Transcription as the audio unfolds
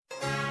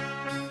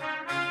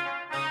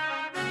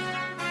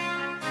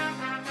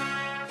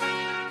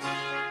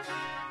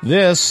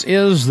This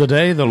is the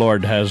day the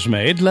Lord has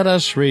made. Let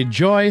us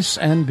rejoice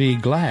and be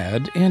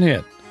glad in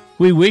it.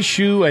 We wish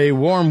you a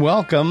warm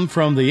welcome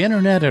from the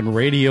Internet and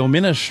radio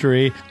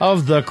ministry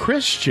of the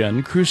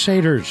Christian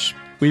Crusaders.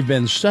 We've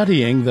been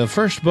studying the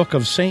first book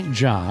of St.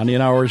 John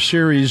in our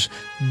series,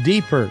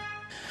 Deeper.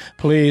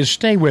 Please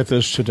stay with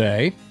us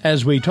today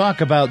as we talk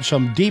about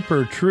some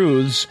deeper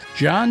truths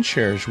John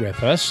shares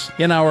with us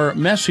in our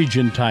message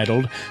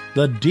entitled,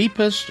 The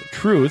Deepest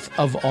Truth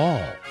of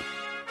All.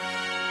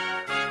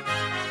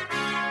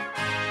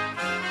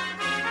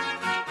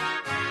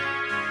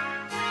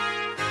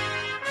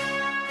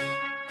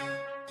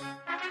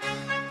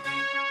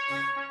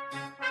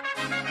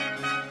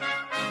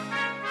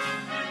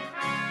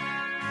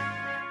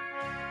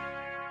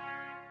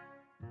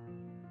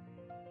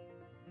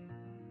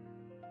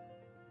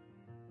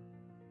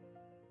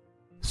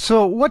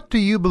 So, what do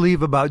you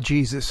believe about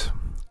Jesus?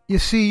 You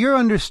see, your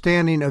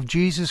understanding of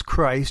Jesus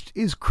Christ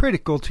is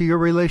critical to your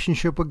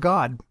relationship with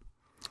God.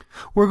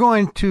 We're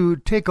going to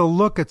take a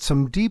look at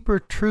some deeper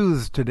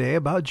truths today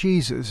about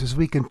Jesus as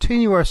we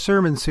continue our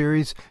sermon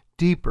series,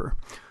 Deeper.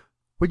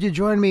 Would you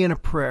join me in a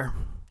prayer?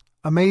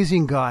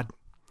 Amazing God,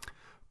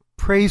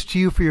 praise to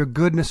you for your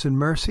goodness and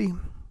mercy.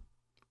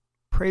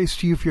 Praise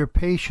to you for your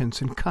patience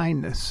and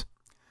kindness.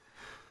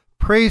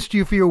 Praise to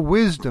you for your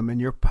wisdom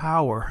and your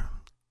power.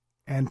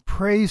 And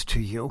praise to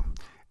you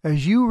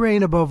as you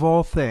reign above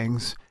all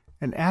things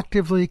and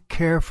actively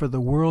care for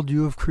the world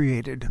you have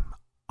created.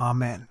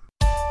 Amen.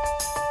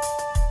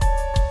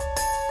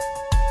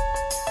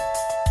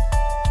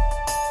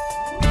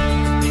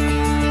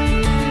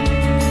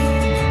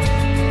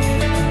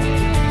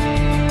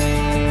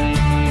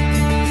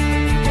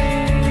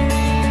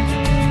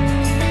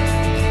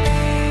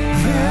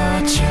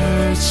 The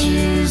church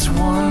is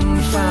one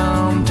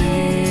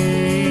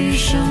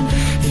foundation,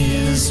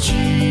 is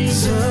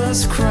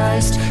Jesus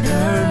Christ,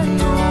 her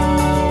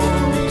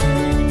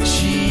Lord.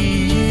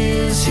 She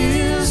is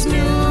his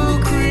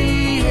new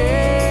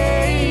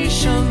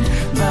creation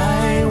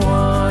by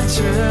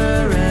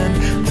water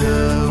and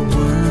the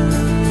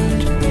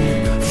word.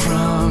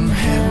 From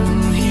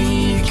heaven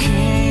he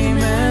came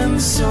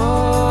and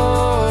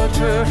sought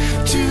her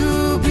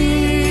to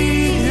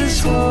be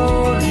his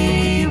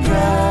holy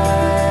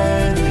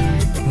bride.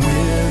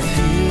 With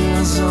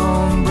his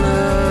own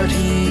blood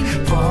he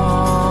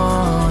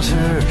bought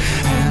her,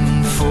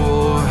 and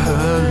for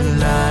her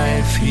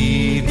life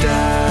he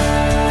died.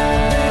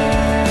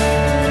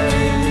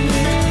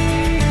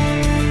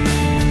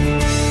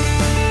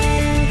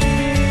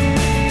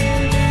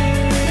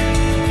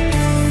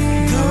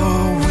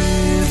 Though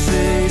with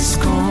a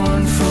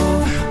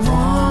scornful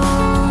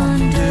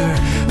wonder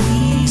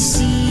we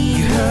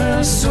see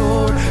her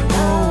sore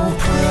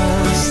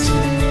oppressed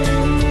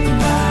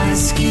by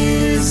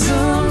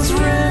schisms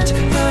rent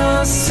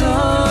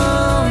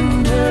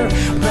asunder,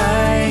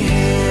 by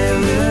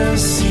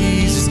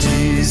heresies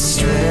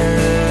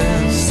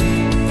distressed.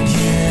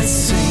 Yet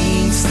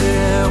saints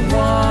their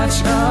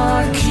watch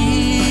are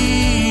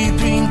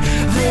keeping,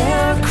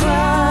 their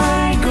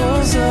cry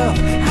goes up,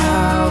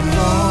 how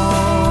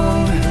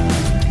long?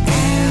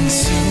 And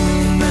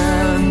soon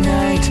the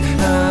night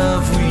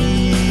of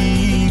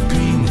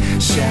weeping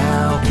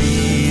shall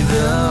be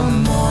the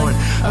morn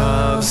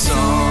of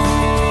song.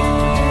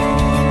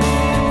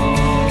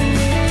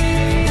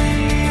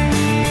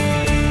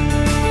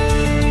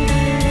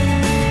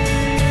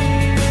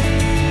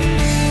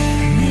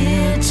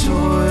 Mid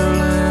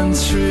toil and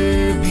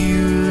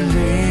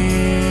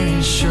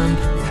tribulation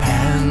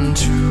and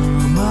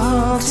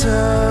tumult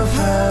of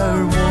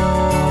her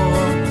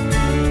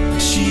war,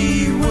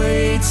 she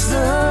waits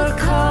the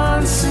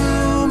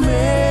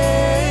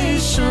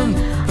consummation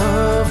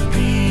of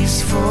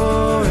peace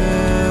forevermore,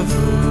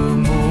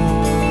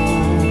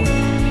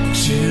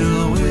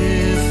 till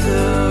with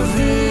the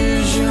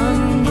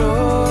vision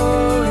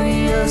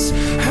glorious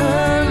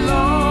her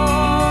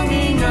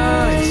longing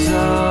eyes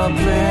are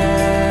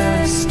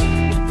blessed,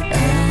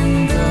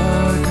 and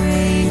the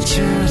great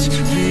church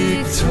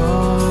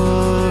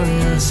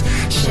victorious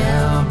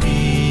shall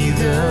be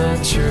the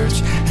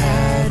church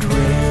at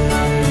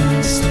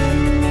rest.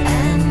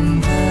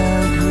 And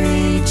the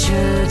great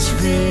church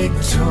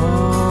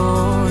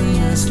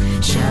victorious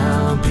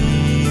shall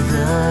be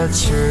the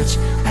church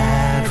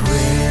at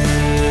rest.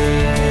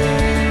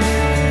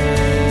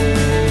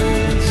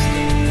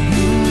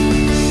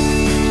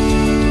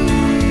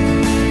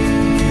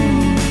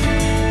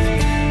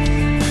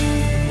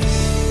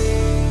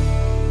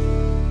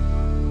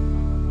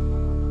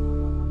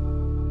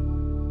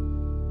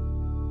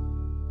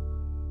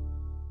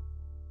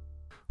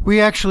 We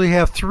actually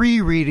have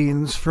 3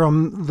 readings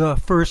from the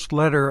first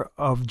letter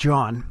of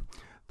John.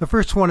 The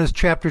first one is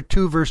chapter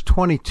 2, verse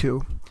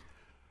 22.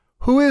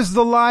 Who is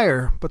the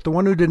liar but the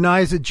one who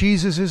denies that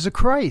Jesus is the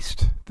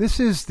Christ? This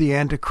is the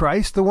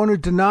Antichrist, the one who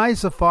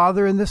denies the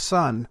Father and the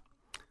Son.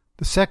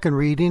 The second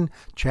reading,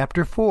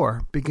 chapter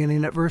 4,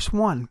 beginning at verse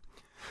 1.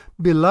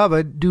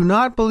 Beloved, do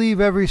not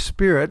believe every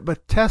spirit,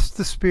 but test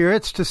the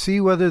spirits to see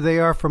whether they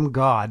are from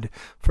God.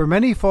 For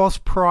many false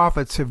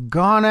prophets have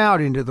gone out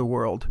into the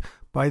world.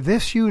 By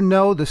this you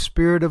know the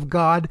Spirit of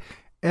God.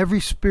 Every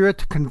spirit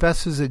that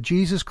confesses that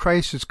Jesus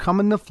Christ has come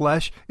in the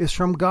flesh is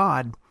from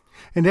God.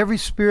 And every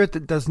spirit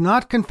that does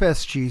not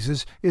confess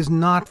Jesus is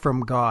not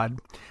from God.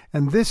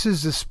 And this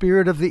is the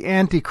spirit of the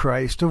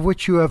Antichrist, of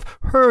which you have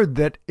heard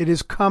that it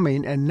is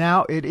coming, and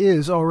now it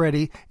is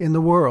already in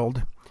the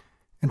world.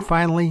 And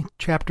finally,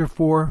 chapter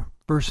 4,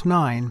 verse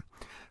 9.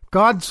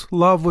 God's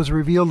love was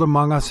revealed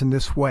among us in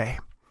this way.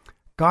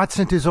 God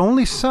sent his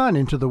only Son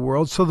into the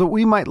world so that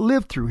we might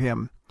live through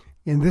him.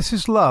 And this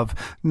is love,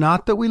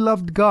 not that we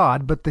loved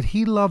God, but that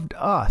he loved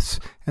us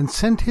and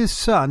sent his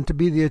Son to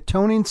be the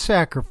atoning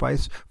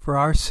sacrifice for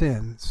our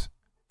sins.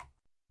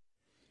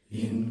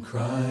 In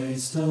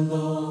Christ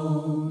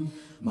alone,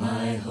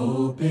 my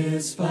hope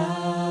is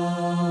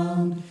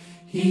found.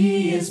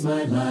 He is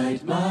my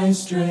light, my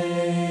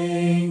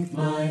strength,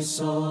 my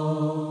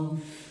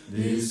song.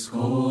 This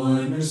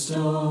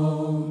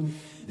cornerstone,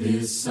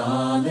 this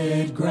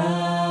solid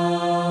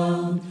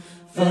ground,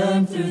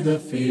 firm through the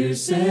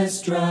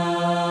fiercest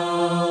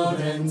drought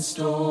and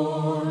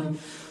storm.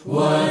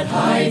 What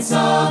heights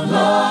of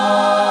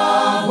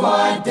love,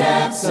 what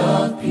depths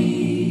of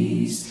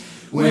peace,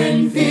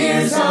 when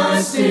fears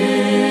are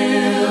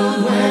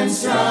stilled, when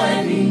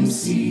striving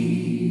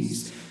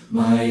ceased.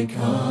 My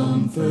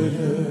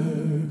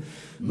comforter,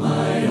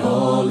 my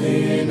all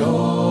in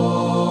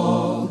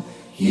all,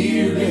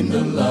 here in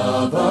the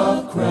love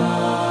of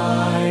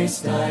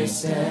Christ I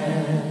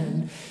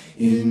stand.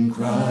 In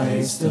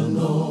Christ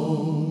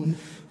alone,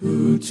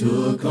 who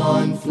took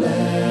on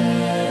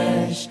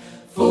flesh,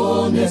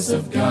 fullness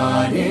of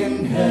God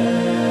in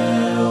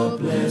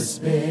helpless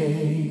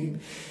babe.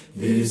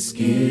 This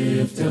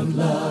gift of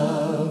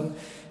love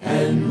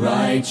and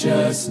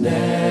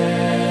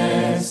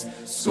righteousness,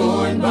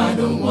 scorned by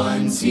the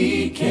ones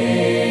he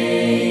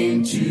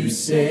came to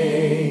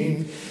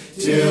save.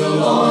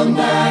 Till on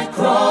that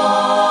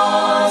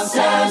cross,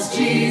 as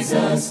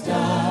Jesus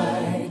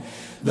died,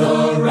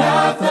 the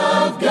wrath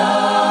of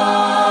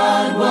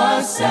God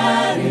was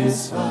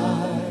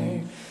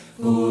satisfied.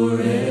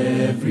 For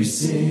every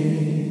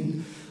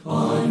sin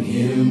on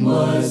him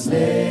was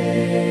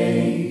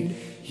laid.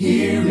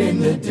 Here in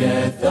the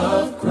death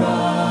of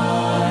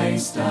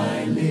Christ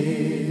I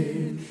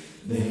live.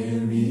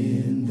 There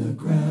in the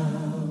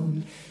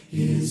ground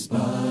his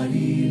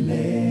body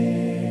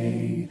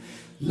lay.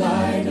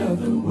 Light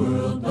of the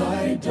world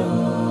by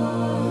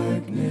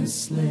darkness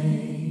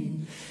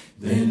slain.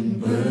 Then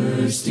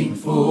bursting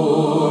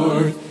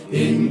forth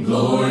in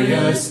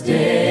glorious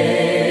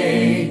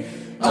day,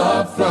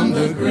 up from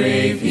the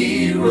grave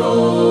he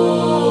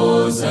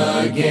rose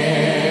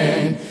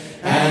again.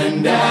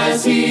 And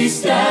as he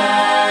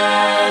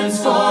stands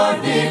for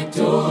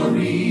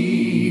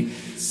victory,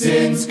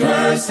 sin's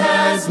curse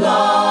has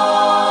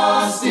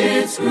lost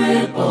its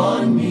grip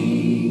on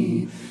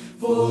me.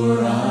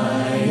 For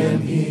I am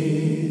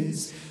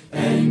his,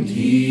 and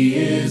he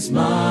is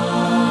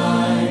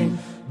mine,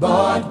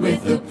 bought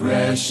with the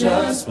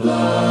precious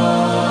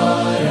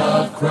blood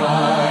of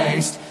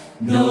Christ.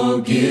 No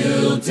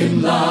guilt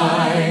in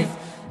life,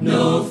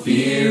 no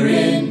fear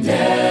in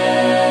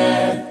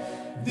death.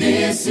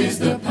 This is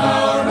the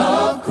power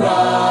of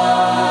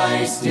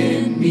Christ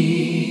in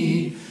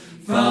me.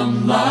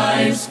 From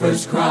life's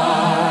first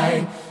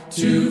cry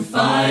to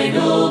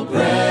final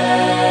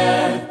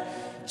breath,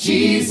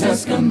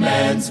 Jesus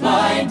commands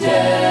my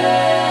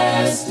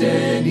destiny.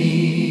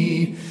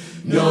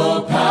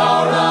 No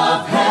power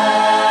of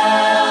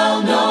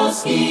hell, no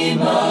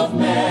scheme of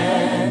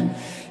man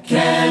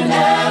can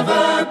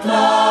ever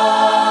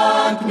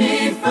pluck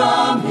me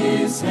from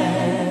his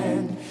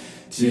hand,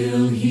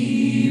 till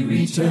he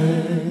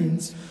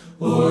returns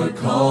or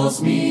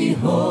calls me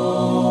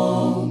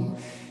home.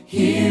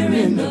 Here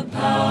in the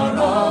power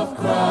of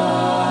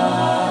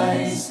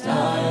Christ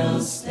I'll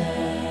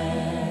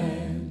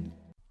stand.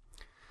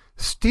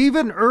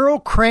 Stephen Earl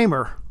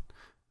Kramer.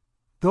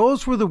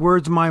 Those were the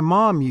words my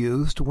mom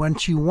used when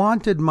she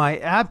wanted my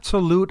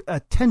absolute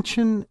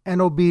attention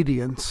and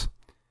obedience.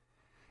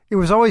 It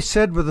was always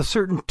said with a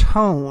certain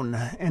tone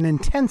and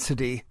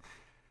intensity.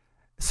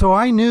 So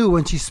I knew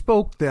when she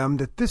spoke them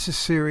that this is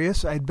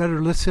serious. I'd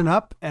better listen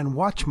up and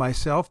watch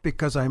myself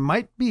because I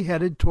might be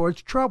headed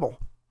towards trouble.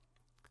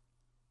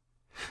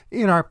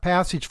 In our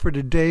passage for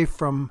today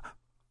from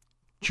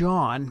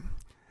John,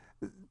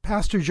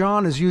 Pastor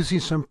John is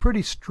using some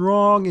pretty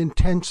strong,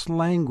 intense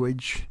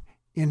language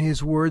in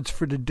his words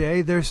for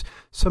today. There's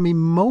some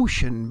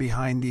emotion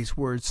behind these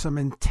words, some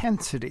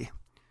intensity.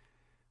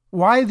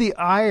 Why the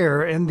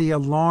ire and the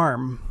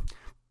alarm?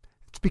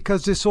 It's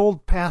because this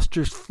old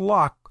pastor's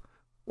flock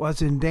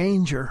was in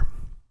danger.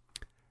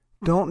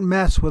 Don't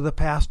mess with a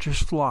pastor's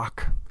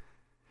flock.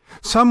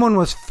 Someone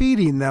was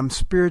feeding them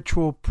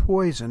spiritual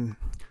poison.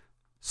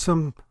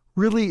 Some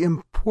really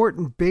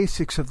important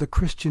basics of the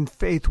Christian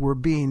faith were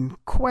being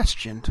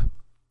questioned.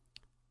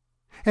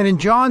 And in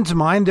John's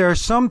mind, there are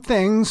some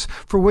things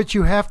for which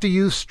you have to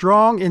use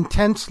strong,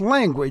 intense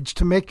language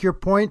to make your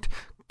point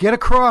get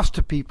across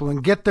to people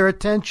and get their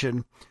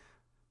attention,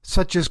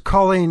 such as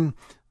calling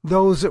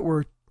those that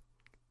were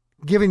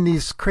giving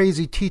these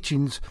crazy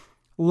teachings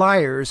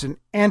liars and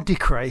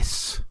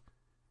antichrists.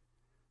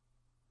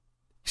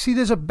 You see,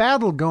 there's a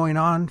battle going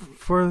on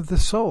for the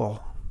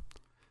soul.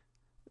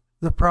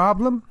 The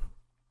problem?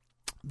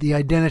 The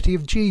identity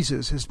of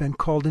Jesus has been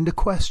called into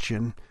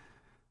question.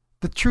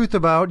 The truth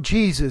about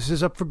Jesus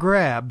is up for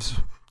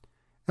grabs.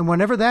 And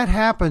whenever that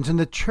happens in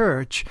the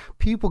church,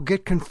 people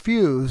get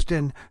confused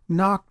and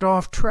knocked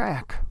off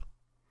track.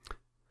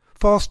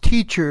 False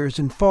teachers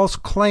and false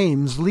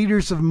claims,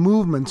 leaders of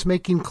movements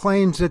making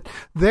claims that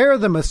they're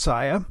the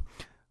Messiah,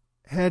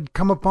 had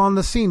come upon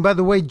the scene. By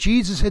the way,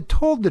 Jesus had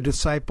told the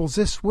disciples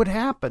this would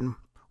happen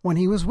when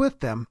he was with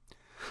them.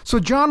 So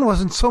John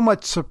wasn't so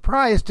much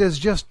surprised as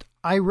just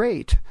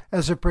irate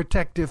as a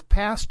protective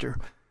pastor.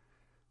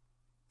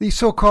 These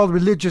so-called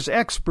religious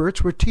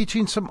experts were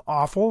teaching some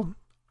awful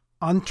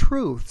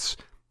untruths.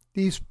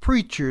 These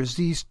preachers,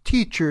 these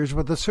teachers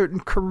with a certain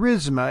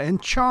charisma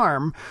and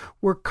charm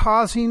were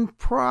causing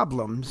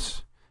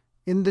problems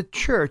in the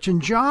church.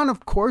 And John,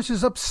 of course,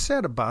 is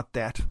upset about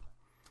that.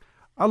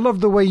 I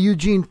love the way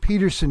Eugene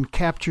Peterson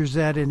captures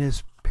that in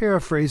his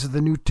paraphrase of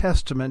the New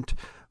Testament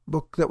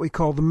book that we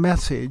call The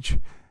Message.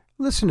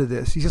 Listen to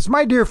this. He says,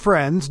 "My dear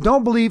friends,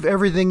 don't believe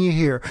everything you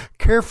hear.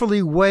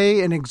 Carefully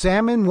weigh and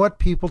examine what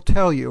people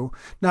tell you.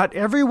 Not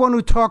everyone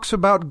who talks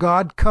about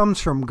God comes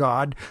from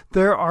God.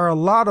 There are a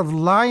lot of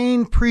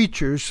lying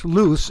preachers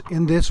loose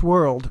in this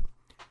world."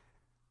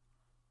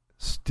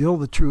 Still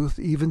the truth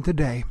even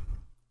today.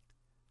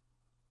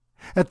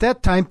 At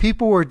that time,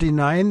 people were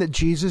denying that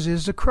Jesus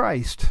is the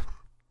Christ.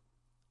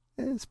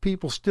 As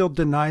people still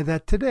deny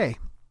that today.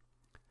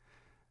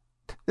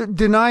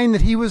 Denying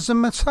that he was the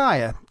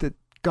Messiah, that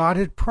God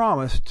had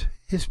promised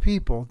his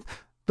people,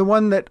 the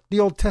one that the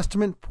Old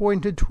Testament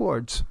pointed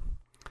towards.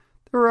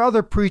 There were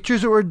other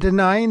preachers that were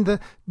denying the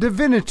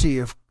divinity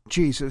of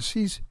Jesus.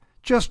 He's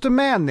just a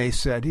man, they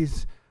said.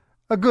 He's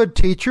a good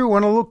teacher,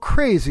 went a little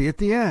crazy at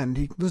the end.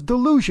 He was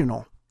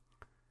delusional.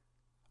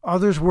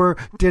 Others were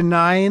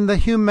denying the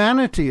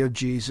humanity of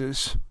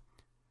Jesus,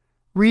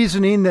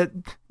 reasoning that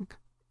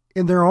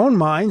in their own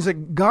minds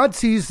that God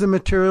sees the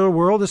material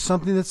world as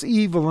something that's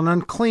evil and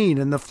unclean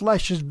and the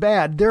flesh is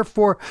bad.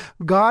 Therefore,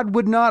 God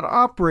would not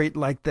operate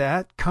like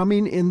that,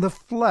 coming in the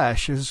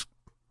flesh, as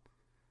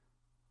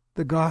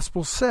the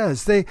gospel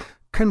says. They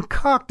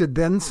concocted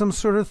then some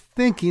sort of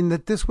thinking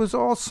that this was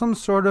all some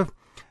sort of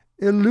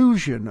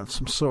illusion of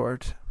some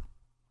sort.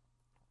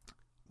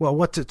 Well,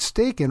 what's at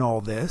stake in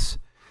all this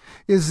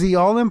is the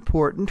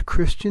all-important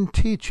Christian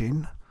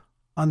teaching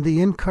on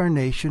the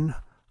incarnation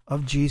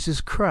of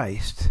Jesus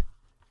Christ,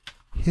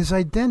 his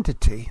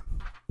identity.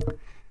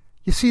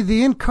 You see,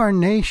 the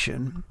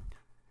incarnation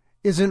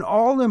is an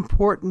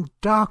all-important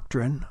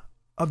doctrine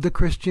of the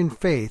Christian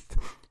faith.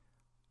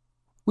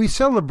 We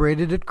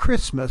celebrate it at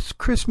Christmas.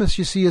 Christmas,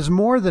 you see, is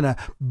more than a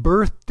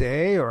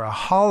birthday or a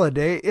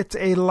holiday. It's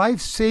a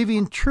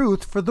life-saving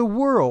truth for the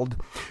world.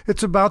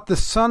 It's about the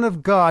Son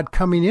of God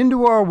coming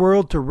into our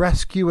world to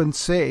rescue and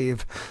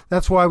save.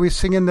 That's why we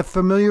sing in the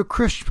familiar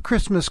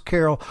Christmas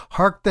carol,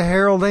 "Hark the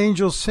herald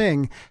angels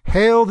sing,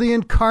 Hail the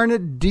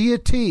incarnate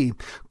deity."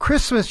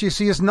 Christmas, you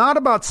see, is not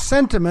about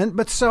sentiment,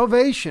 but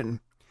salvation.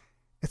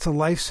 It's a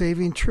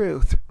life-saving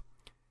truth.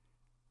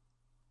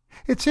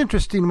 It's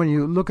interesting when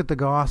you look at the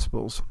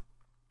Gospels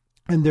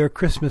and their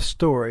Christmas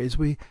stories.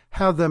 We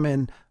have them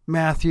in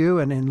Matthew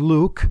and in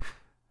Luke.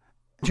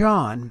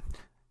 John.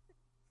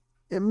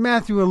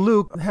 Matthew and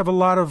Luke have a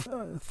lot of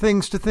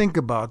things to think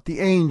about.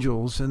 The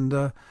angels and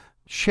the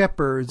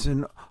shepherds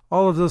and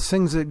all of those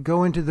things that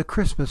go into the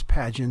Christmas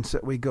pageants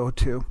that we go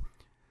to.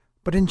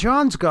 But in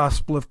John's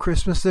Gospel of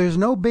Christmas, there's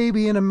no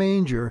baby in a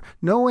manger,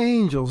 no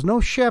angels, no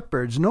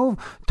shepherds, no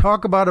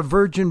talk about a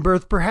virgin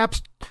birth.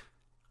 Perhaps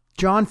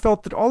John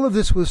felt that all of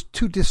this was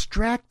too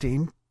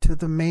distracting to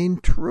the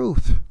main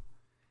truth.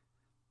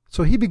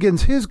 So he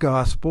begins his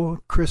gospel,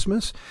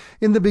 Christmas.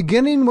 "In the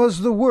beginning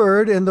was the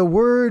Word, and the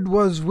Word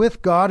was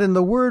with God, and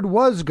the Word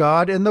was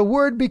God, and the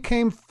Word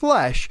became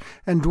flesh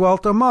and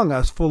dwelt among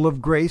us, full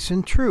of grace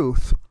and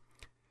truth."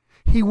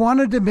 He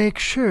wanted to make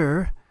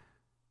sure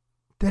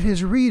that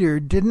his reader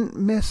didn't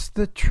miss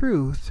the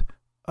truth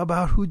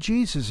about who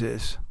Jesus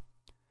is.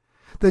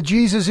 That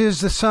Jesus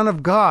is the Son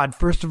of God.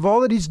 First of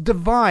all, that he's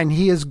divine.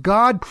 He is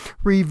God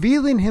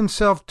revealing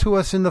himself to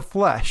us in the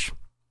flesh.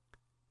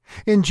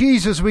 In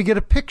Jesus, we get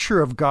a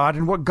picture of God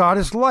and what God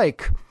is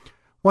like.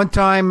 One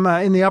time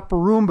in the upper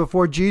room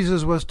before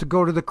Jesus was to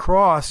go to the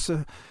cross,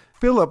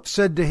 Philip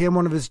said to him,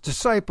 one of his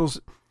disciples,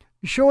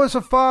 "Show us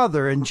a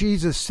Father." And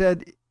Jesus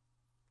said,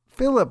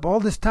 "Philip, all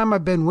this time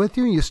I've been with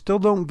you and you still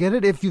don't get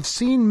it? If you've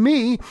seen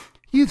me,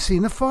 you've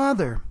seen the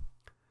Father."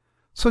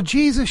 So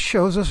Jesus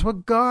shows us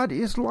what God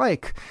is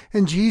like.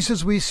 In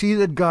Jesus, we see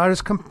that God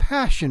is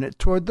compassionate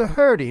toward the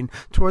hurting,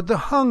 toward the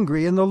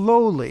hungry and the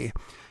lowly.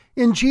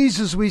 In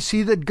Jesus, we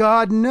see that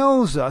God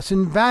knows us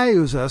and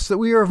values us, that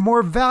we are of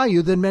more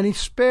value than many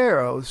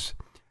sparrows.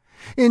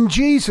 In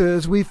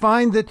Jesus, we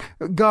find that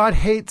God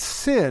hates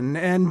sin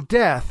and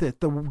death. At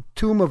the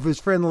tomb of his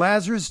friend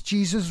Lazarus,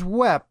 Jesus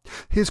wept.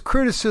 His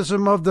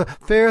criticism of the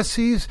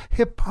Pharisees'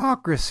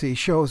 hypocrisy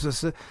shows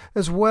us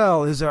as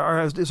well as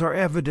our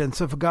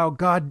evidence of how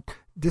God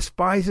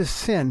despises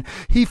sin.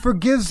 He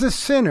forgives the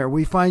sinner.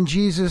 We find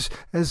Jesus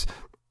as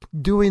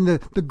doing the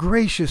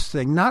gracious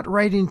thing, not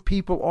writing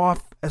people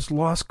off as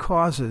lost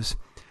causes.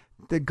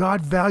 That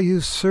God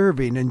values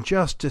serving and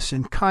justice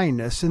and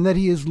kindness, and that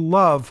he is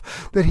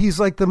love, that he's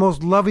like the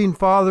most loving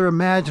Father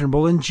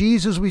imaginable. In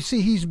Jesus, we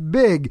see he's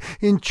big,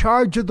 in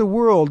charge of the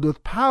world,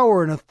 with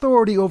power and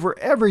authority over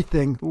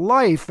everything,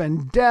 life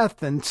and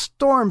death and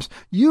storms,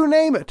 you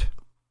name it.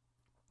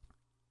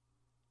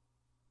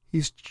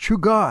 He's true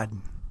God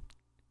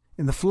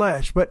in the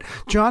flesh. But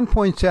John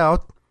points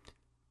out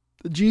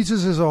that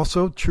Jesus is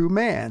also true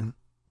man.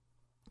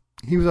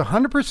 He was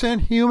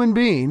 100% human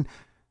being,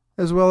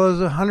 as well as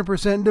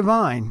 100%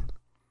 divine.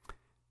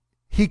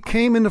 He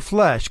came in the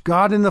flesh,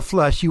 God in the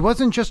flesh. He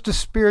wasn't just a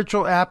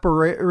spiritual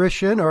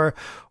apparition or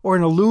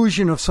an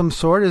illusion of some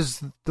sort,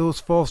 as those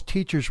false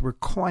teachers were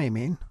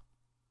claiming.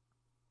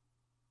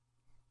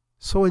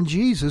 So in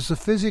Jesus, the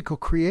physical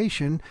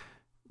creation,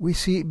 we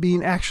see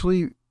being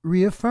actually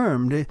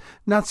reaffirmed.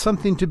 Not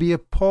something to be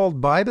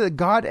appalled by, but that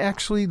God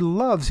actually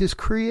loves his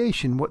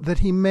creation, that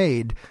he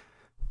made.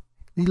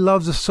 He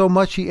loves us so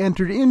much he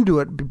entered into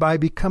it by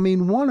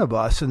becoming one of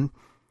us, and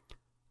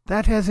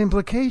that has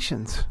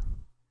implications.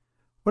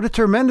 What a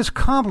tremendous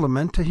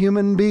compliment to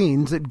human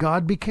beings that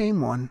God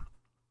became one.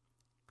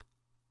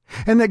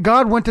 And that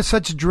God went to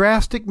such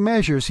drastic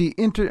measures. He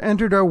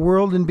entered our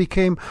world and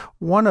became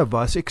one of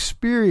us,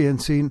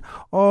 experiencing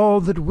all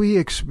that we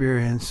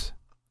experience.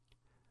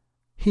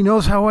 He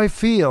knows how I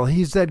feel.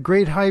 He's that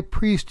great high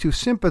priest who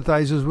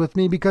sympathizes with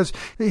me because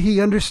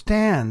he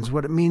understands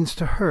what it means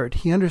to hurt.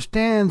 He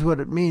understands what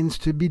it means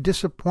to be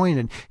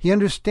disappointed. He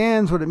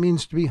understands what it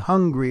means to be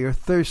hungry or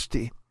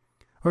thirsty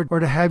or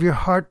to have your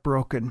heart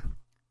broken.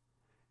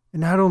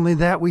 And not only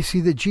that, we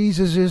see that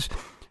Jesus is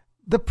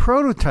the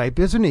prototype,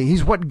 isn't he?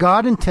 He's what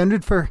God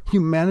intended for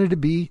humanity to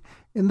be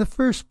in the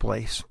first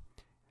place.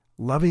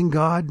 Loving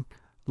God,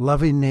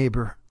 loving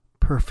neighbor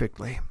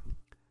perfectly.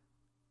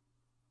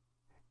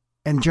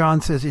 And John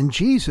says, in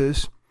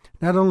Jesus,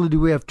 not only do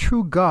we have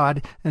true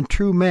God and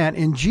true man,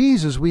 in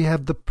Jesus we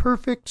have the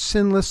perfect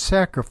sinless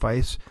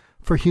sacrifice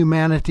for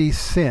humanity's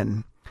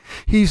sin.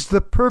 He's the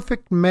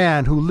perfect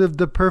man who lived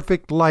the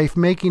perfect life,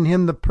 making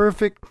him the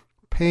perfect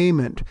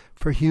payment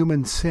for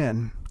human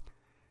sin.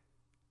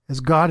 As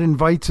God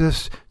invites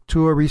us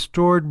to a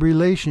restored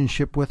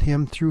relationship with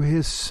him through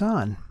his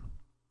Son.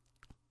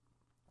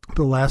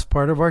 The last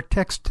part of our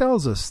text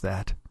tells us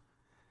that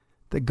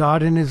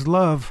God in his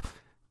love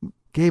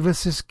gave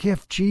us this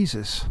gift,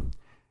 Jesus.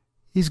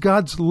 He's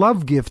God's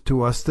love gift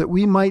to us that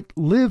we might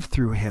live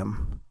through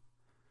him,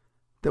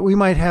 that we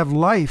might have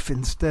life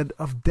instead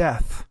of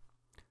death.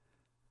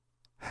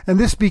 And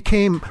this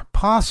became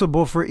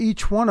possible for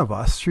each one of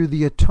us through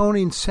the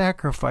atoning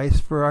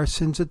sacrifice for our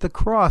sins at the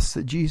cross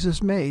that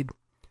Jesus made,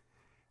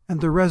 and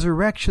the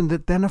resurrection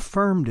that then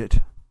affirmed it.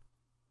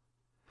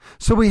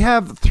 So we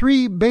have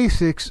three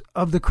basics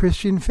of the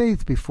Christian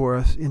faith before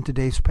us in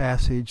today's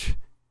passage.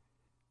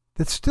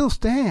 That still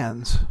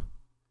stands.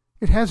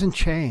 It hasn't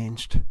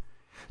changed.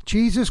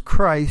 Jesus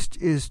Christ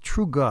is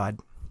true God.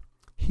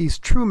 He's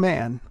true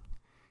man.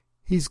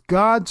 He's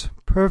God's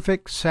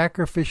perfect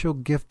sacrificial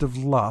gift of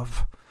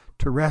love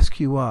to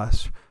rescue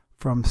us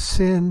from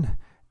sin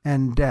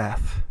and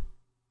death.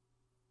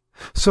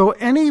 So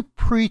any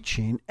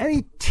preaching,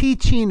 any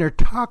teaching or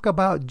talk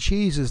about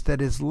Jesus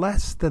that is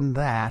less than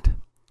that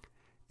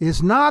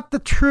is not the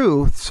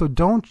truth, so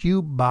don't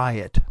you buy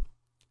it.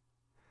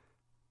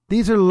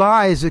 These are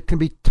lies that can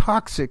be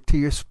toxic to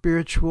your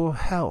spiritual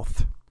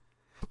health.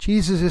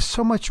 Jesus is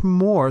so much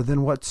more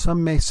than what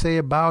some may say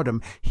about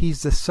him.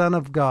 He's the Son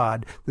of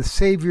God, the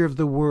Savior of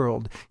the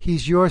world.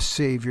 He's your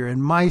Savior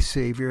and my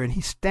Savior, and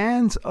he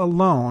stands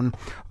alone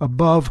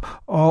above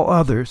all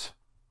others.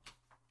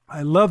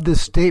 I love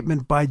this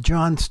statement by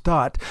John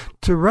Stott.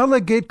 To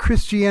relegate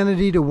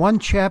Christianity to one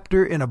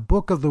chapter in a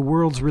book of the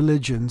world's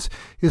religions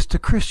is to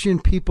Christian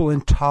people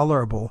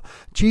intolerable.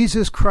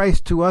 Jesus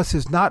Christ to us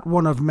is not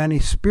one of many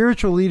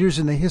spiritual leaders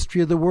in the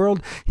history of the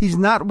world. He's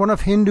not one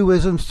of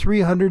Hinduism's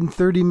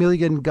 330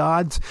 million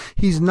gods.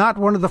 He's not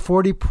one of the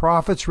 40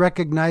 prophets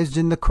recognized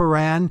in the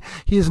Quran.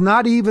 He is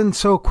not even,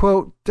 so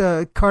quote,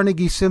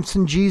 Carnegie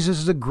Simpson,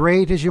 Jesus the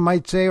Great, as you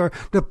might say, or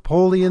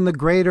Napoleon the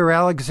Great, or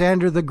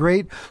Alexander the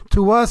Great.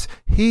 To us,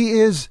 he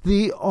is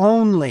the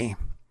only.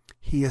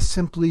 He is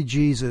simply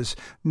Jesus.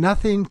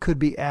 Nothing could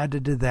be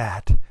added to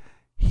that.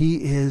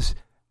 He is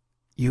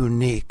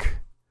unique.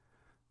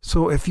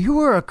 So if you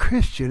are a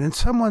Christian and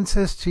someone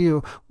says to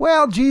you,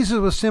 well, Jesus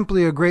was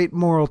simply a great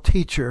moral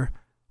teacher,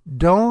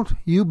 don't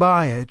you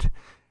buy it.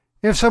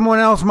 If someone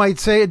else might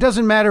say, it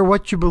doesn't matter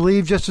what you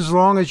believe, just as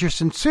long as you're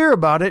sincere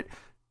about it,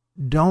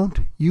 don't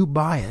you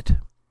buy it.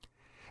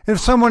 If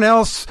someone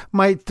else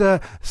might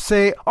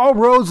say, all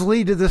roads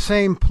lead to the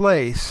same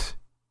place,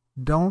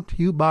 don't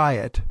you buy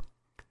it.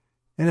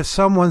 And if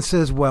someone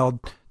says, well,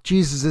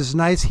 Jesus is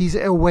nice, he's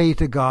a way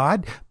to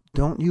God,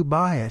 don't you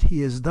buy it.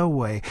 He is the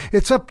way.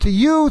 It's up to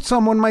you,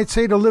 someone might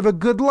say, to live a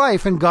good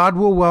life, and God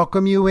will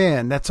welcome you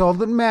in. That's all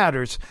that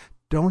matters.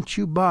 Don't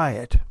you buy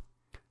it.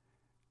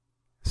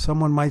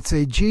 Someone might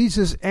say,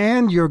 Jesus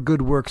and your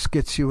good works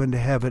gets you into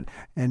heaven,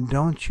 and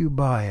don't you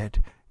buy it.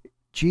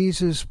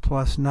 Jesus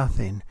plus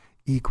nothing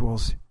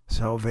equals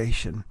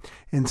salvation.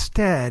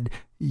 Instead,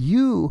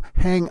 you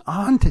hang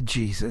on to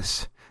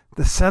Jesus,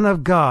 the Son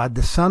of God,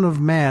 the Son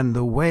of Man,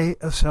 the way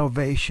of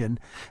salvation,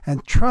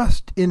 and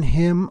trust in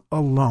him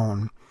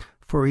alone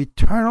for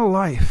eternal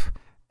life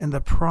and the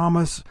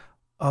promise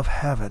of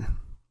heaven.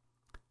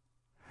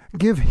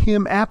 Give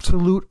him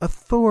absolute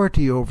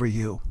authority over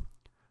you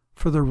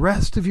for the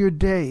rest of your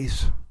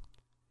days.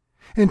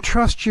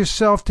 Entrust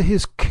yourself to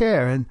his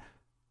care and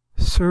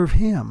serve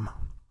him.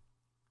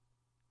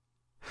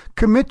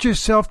 Commit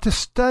yourself to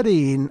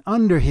studying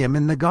under him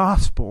in the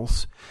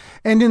Gospels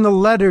and in the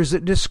letters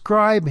that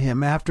describe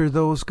him after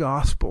those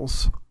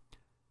Gospels.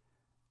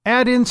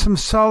 Add in some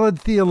solid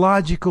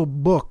theological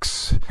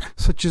books,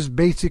 such as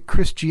Basic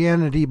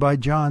Christianity by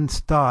John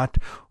Stott,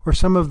 or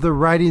some of the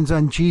writings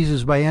on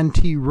Jesus by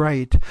N.T.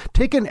 Wright.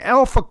 Take an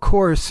Alpha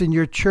course in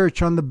your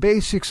church on the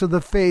basics of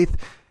the faith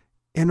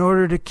in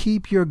order to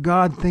keep your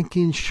God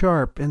thinking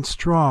sharp and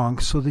strong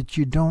so that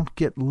you don't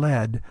get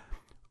led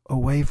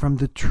away from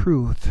the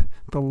truth,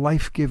 the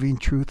life-giving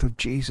truth of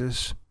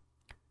Jesus.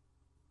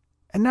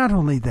 And not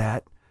only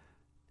that,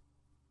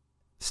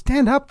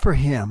 stand up for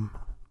him.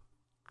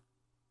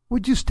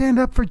 Would you stand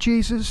up for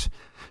Jesus,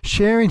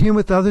 sharing him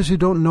with others who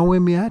don't know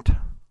him yet?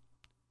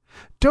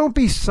 Don't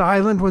be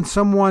silent when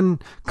someone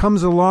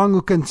comes along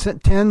who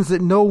contends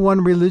that no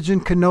one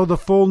religion can know the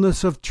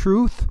fullness of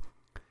truth.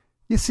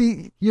 You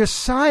see, your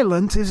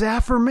silence is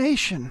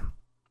affirmation.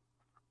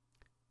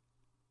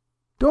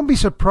 Don't be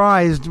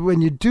surprised when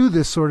you do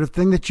this sort of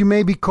thing that you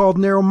may be called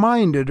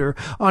narrow-minded or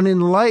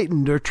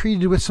unenlightened or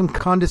treated with some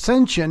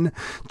condescension.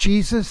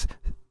 Jesus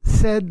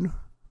said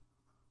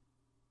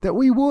that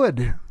we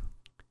would.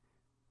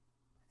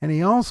 And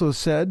he also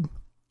said,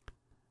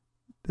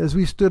 as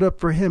we stood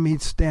up for him,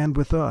 he'd stand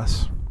with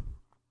us.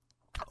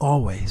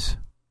 Always.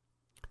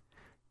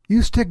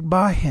 You stick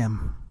by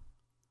him.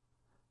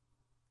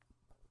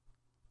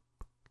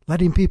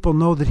 Letting people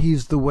know that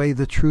he's the way,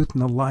 the truth,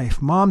 and the life.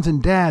 Moms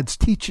and dads,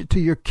 teach it to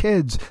your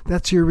kids.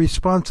 That's your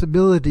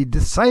responsibility.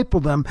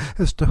 Disciple them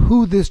as to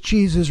who this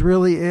Jesus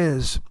really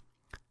is.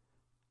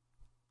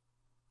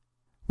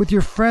 With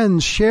your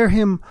friends, share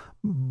him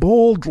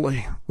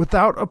boldly,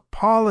 without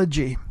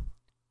apology.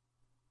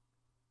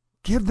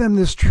 Give them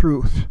this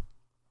truth.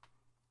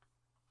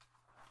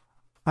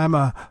 I'm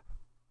a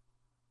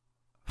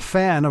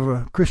fan of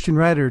a Christian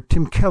writer,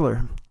 Tim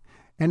Keller.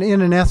 And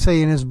in an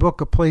essay in his book,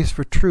 A Place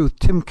for Truth,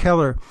 Tim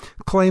Keller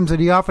claims that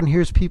he often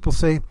hears people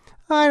say,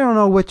 I don't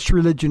know which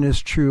religion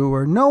is true,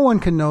 or no one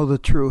can know the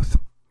truth.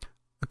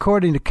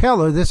 According to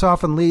Keller, this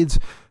often leads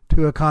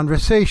to a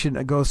conversation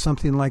that goes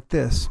something like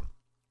this.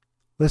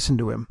 Listen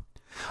to him.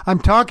 I'm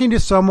talking to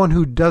someone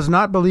who does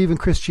not believe in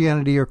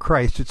Christianity or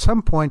Christ. At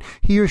some point,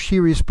 he or she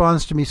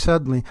responds to me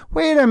suddenly,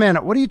 wait a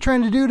minute, what are you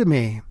trying to do to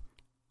me?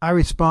 I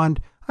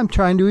respond, I'm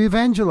trying to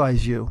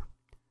evangelize you.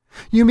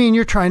 You mean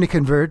you're trying to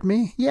convert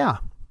me? Yeah.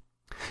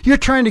 You're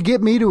trying to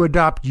get me to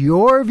adopt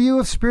your view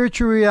of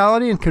spiritual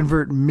reality and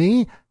convert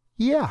me?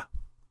 Yeah.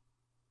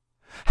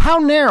 How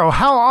narrow,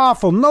 how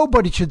awful.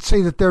 Nobody should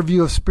say that their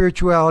view of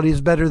spirituality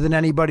is better than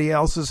anybody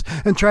else's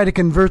and try to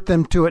convert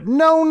them to it.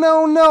 No,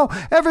 no, no.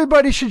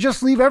 Everybody should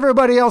just leave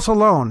everybody else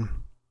alone.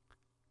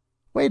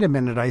 Wait a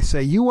minute, I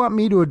say. You want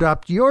me to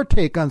adopt your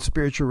take on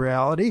spiritual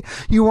reality?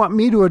 You want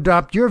me to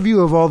adopt your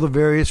view of all the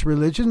various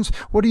religions?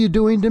 What are you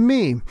doing to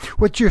me?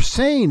 What you're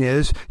saying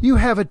is you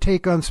have a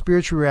take on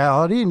spiritual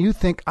reality and you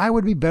think I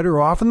would be better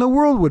off and the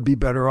world would be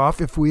better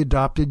off if we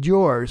adopted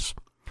yours.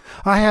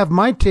 I have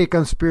my take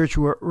on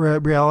spiritual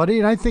reality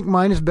and I think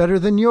mine is better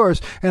than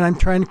yours, and I'm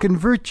trying to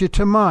convert you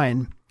to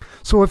mine.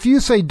 So if you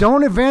say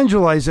don't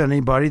evangelize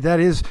anybody, that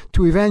is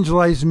to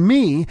evangelize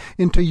me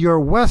into your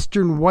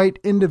Western white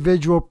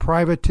individual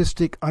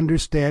privatistic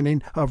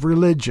understanding of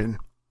religion.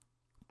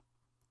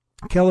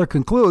 Keller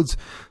concludes,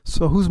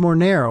 so who's more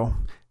narrow?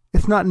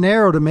 It's not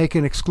narrow to make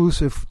an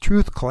exclusive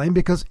truth claim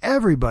because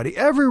every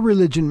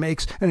religion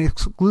makes an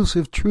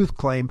exclusive truth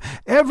claim.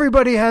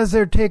 Everybody has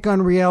their take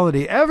on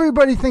reality.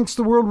 Everybody thinks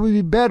the world would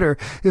be better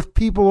if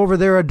people over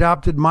there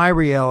adopted my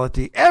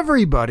reality.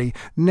 Everybody.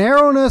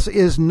 Narrowness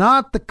is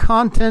not the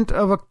content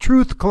of a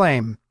truth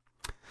claim.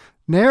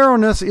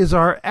 Narrowness is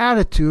our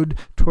attitude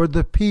toward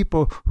the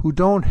people who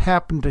don't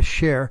happen to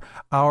share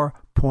our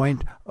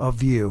point of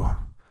view.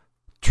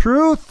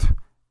 Truth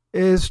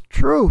is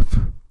truth.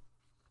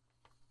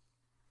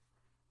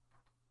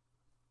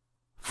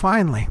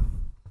 Finally,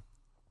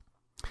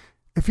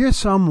 if you're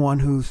someone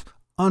who's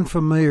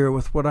unfamiliar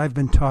with what I've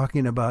been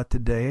talking about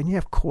today and you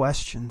have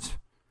questions,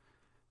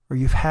 or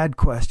you've had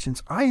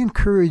questions, I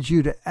encourage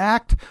you to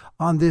act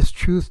on this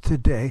truth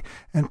today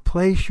and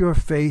place your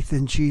faith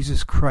in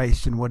Jesus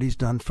Christ and what he's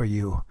done for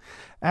you.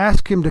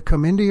 Ask him to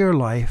come into your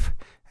life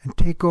and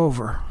take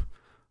over,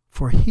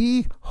 for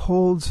He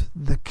holds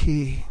the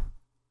key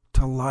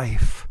to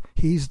life.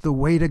 He's the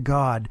way to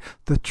God,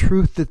 the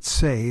truth that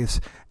saves,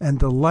 and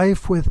the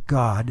life with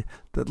God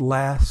that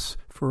lasts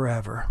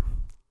forever.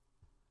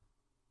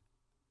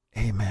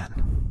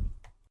 Amen.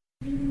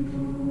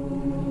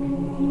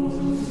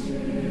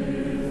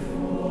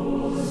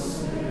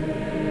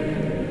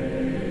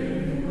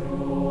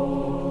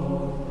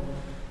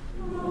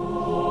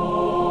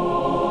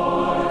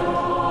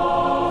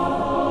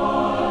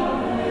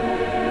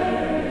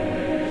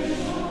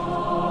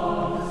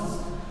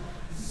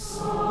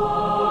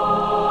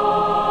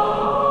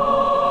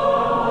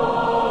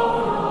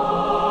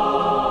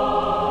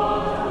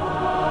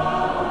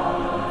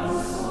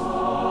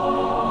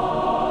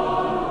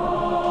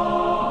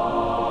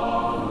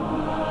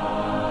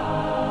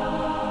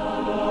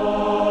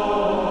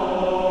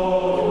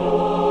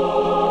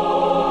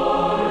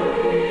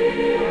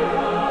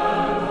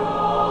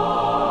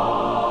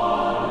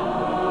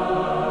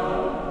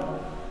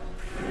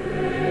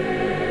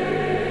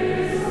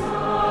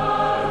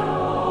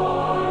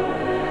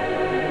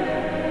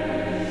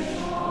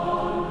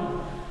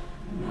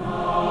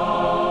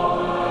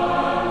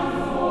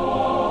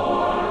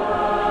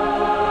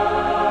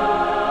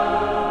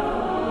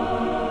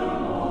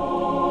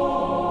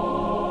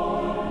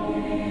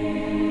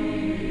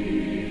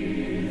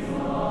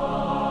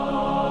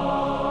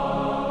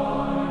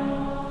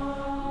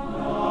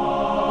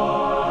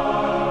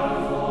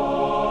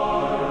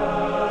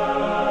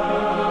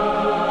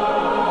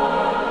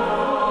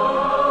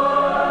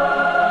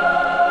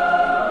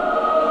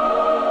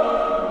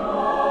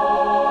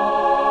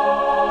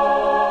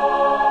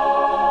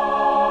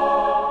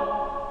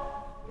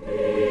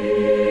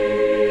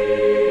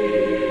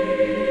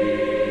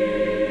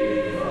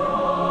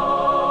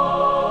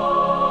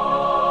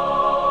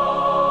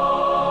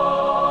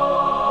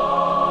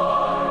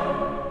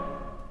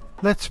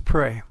 Let's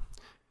pray.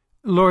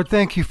 Lord,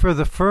 thank you for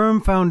the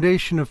firm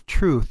foundation of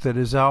truth that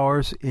is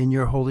ours in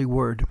your holy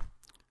word.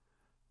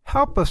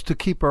 Help us to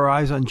keep our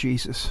eyes on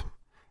Jesus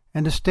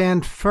and to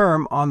stand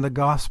firm on the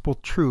gospel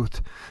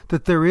truth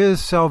that there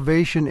is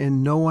salvation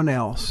in no one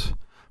else,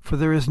 for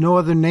there is no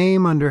other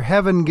name under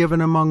heaven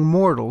given among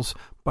mortals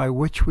by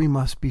which we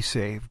must be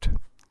saved.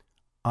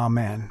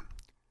 Amen.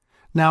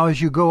 Now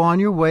as you go on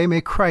your way,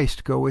 may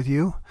Christ go with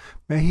you.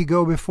 May he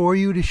go before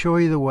you to show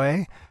you the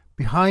way,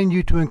 behind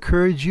you to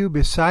encourage you,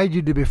 beside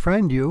you to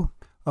befriend you,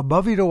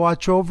 above you to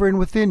watch over, and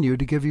within you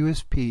to give you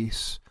his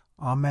peace.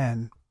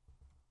 Amen.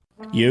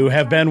 You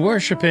have been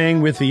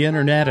worshiping with the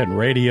internet and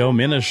radio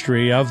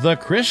ministry of the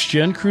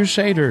Christian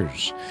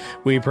Crusaders.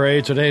 We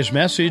pray today's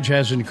message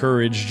has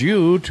encouraged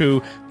you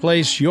to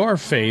place your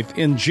faith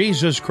in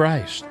Jesus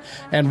Christ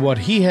and what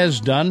he has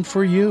done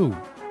for you.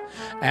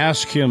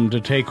 Ask him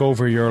to take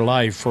over your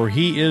life, for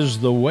he is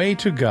the way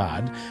to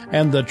God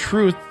and the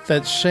truth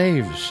that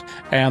saves,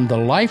 and the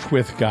life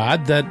with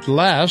God that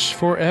lasts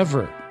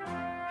forever.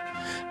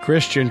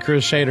 Christian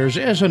Crusaders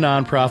is a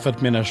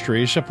nonprofit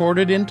ministry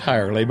supported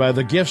entirely by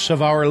the gifts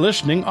of our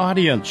listening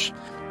audience.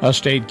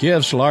 Estate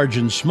gifts, large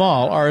and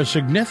small, are a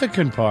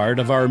significant part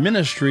of our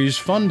ministry's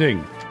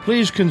funding.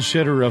 Please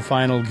consider a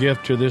final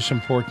gift to this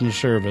important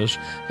service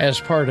as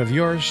part of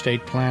your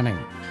estate planning.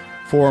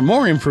 For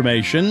more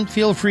information,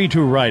 feel free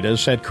to write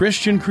us at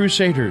Christian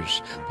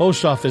Crusaders,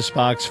 Post Office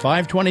Box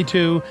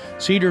 522,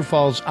 Cedar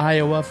Falls,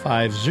 Iowa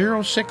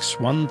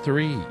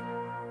 50613.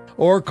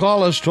 Or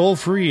call us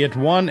toll-free at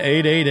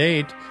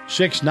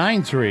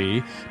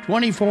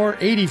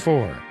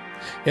 1-888-693-2484.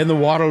 In the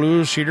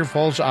Waterloo, Cedar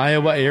Falls,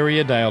 Iowa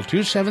area, dial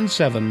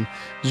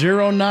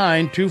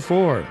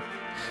 277-0924.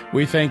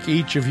 We thank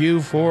each of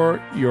you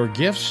for your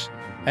gifts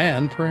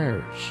and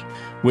prayers.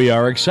 We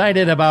are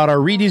excited about our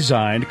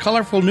redesigned,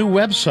 colorful new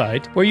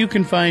website where you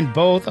can find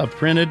both a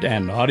printed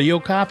and audio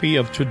copy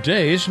of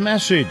today's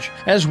message,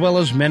 as well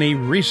as many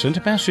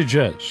recent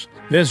messages.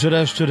 Visit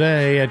us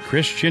today at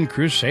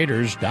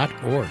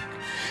ChristianCrusaders.org.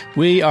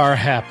 We are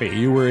happy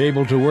you were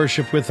able to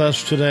worship with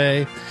us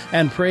today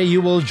and pray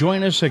you will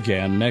join us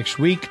again next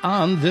week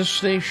on this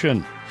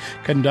station.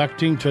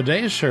 Conducting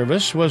today's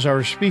service was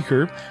our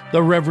speaker,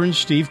 the Reverend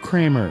Steve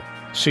Kramer,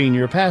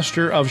 Senior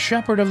Pastor of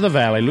Shepherd of the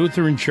Valley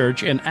Lutheran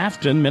Church in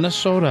Afton,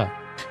 Minnesota.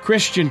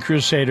 Christian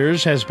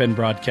Crusaders has been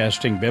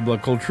broadcasting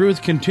biblical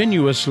truth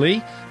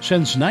continuously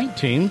since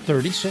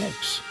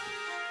 1936.